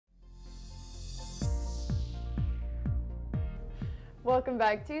Welcome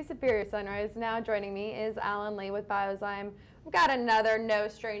back to Superior Sunrise. Now joining me is Alan Lee with Biozyme. We've got another no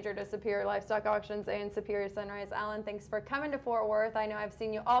stranger to Superior Livestock Auctions and Superior Sunrise. Alan, thanks for coming to Fort Worth. I know I've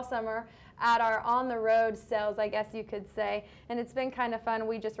seen you all summer at our on-the-road sales, I guess you could say, and it's been kind of fun.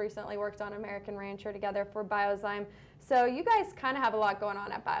 We just recently worked on American Rancher together for Biozyme. So you guys kind of have a lot going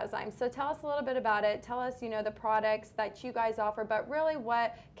on at Biozyme. So tell us a little bit about it. Tell us, the products that you guys offer, but really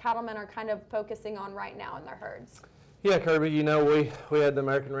what cattlemen are kind of focusing on right now in their herds. Yeah, Kirby, we had the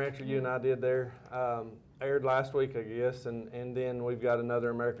American Rancher you and I did there, aired last week, I guess, and then we've got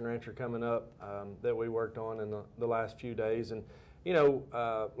another American Rancher coming up that we worked on in the last few days. And,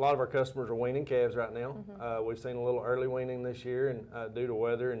 a lot of our customers are weaning calves right now. We've seen a little early weaning this year and due to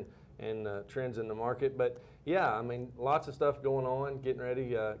weather and trends in the market. But, yeah, I mean, lots of stuff going on, getting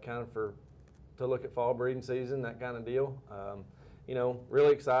ready kind of to look at fall breeding season, that kind of deal.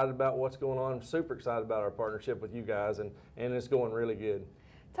 Really excited about what's going on. I'm super excited about our partnership with you guys, and it's going really good.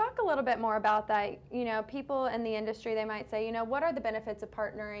 Talk a little bit more about that. People in the industry, they might say, what are the benefits of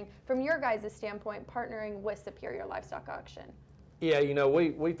partnering, from your guys' standpoint, partnering with Superior Livestock Auction? Yeah,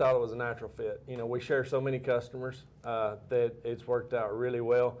 we thought it was a natural fit. We share so many customers that it's worked out really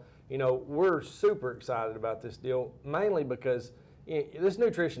well. We're super excited about this deal, mainly because this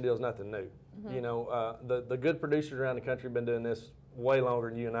nutrition deal is nothing new. The good producers around the country have been doing this way longer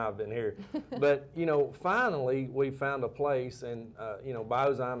than you and I have been here. But, finally we found a place, and,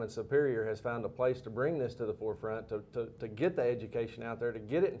 Biozyme and Superior has found a place to bring this to the forefront, to get the education out there, to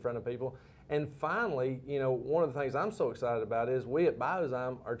get it in front of people. And finally, one of the things I'm so excited about is we at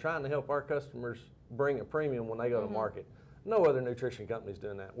Biozyme are trying to help our customers bring a premium when they go to market. No other nutrition company's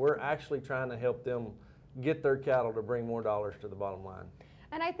doing that. We're actually trying to help them get their cattle to bring more dollars to the bottom line.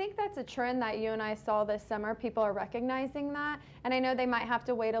 And I think that's a trend that you and I saw this summer. People are recognizing that. And I know they might have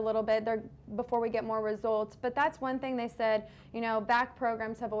to wait a little bit before we get more results. But that's one thing they said, back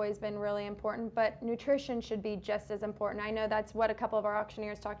programs have always been really important, but nutrition should be just as important. I know that's what a couple of our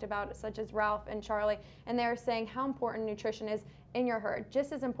auctioneers talked about, such as Ralph and Charlie. And they were saying how important nutrition is in your herd,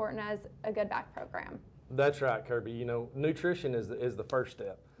 just as important as a good back program. That's right, Kirby. Nutrition is the first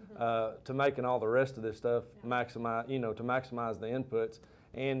step to making all the rest of this stuff maximize, to maximize the inputs.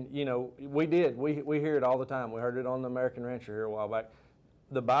 And, we hear it all the time. We heard it on the American Rancher here a while back.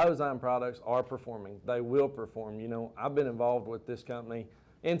 The Biozyme products are performing. They will perform. I've been involved with this company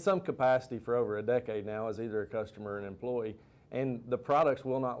in some capacity for over a decade now as either a customer or an employee. And the products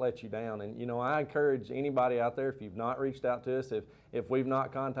will not let you down. And, I encourage anybody out there, if you've not reached out to us, if we've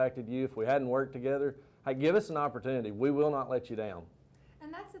not contacted you, if we hadn't worked together, hey, give us an opportunity. We will not let you down.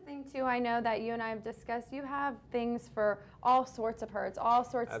 And that's the thing, too, I know that you and I have discussed. You have things for all sorts of herds, all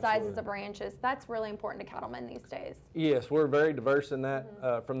sorts of sizes of ranches. That's really important to cattlemen these days. Yes, we're very diverse in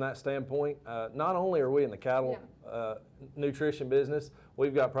that, from that standpoint. Not only are we in the cattle nutrition business,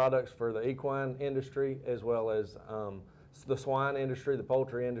 we've got products for the equine industry as well as the swine industry, the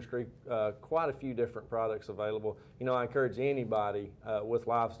poultry industry, quite a few different products available. I encourage anybody with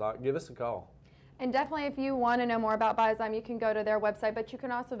livestock, give us a call. And definitely, if you want to know more about Biozyme, you can go to their website, but you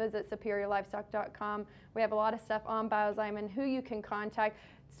can also visit superiorlivestock.com. We have a lot of stuff on Biozyme and who you can contact.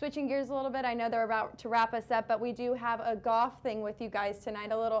 Switching gears a little bit, I know they're about to wrap us up, but we do have a golf thing with you guys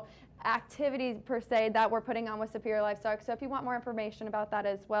tonight, a little activity per se that we're putting on with Superior Livestock. So if you want more information about that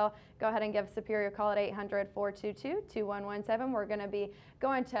as well, go ahead and give Superior a call at 800-422-2117. We're going to be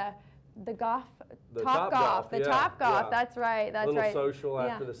going to the Top Golf. That's right. That's right. Little social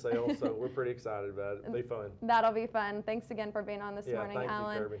after the sale, so we're pretty excited about it. It'll be fun. That'll be fun. Thanks again for being on this morning,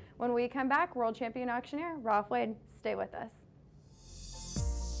 Alan. Thank you, Kirby. When we come back, World Champion Auctioneer Ralph Wade. Stay with us.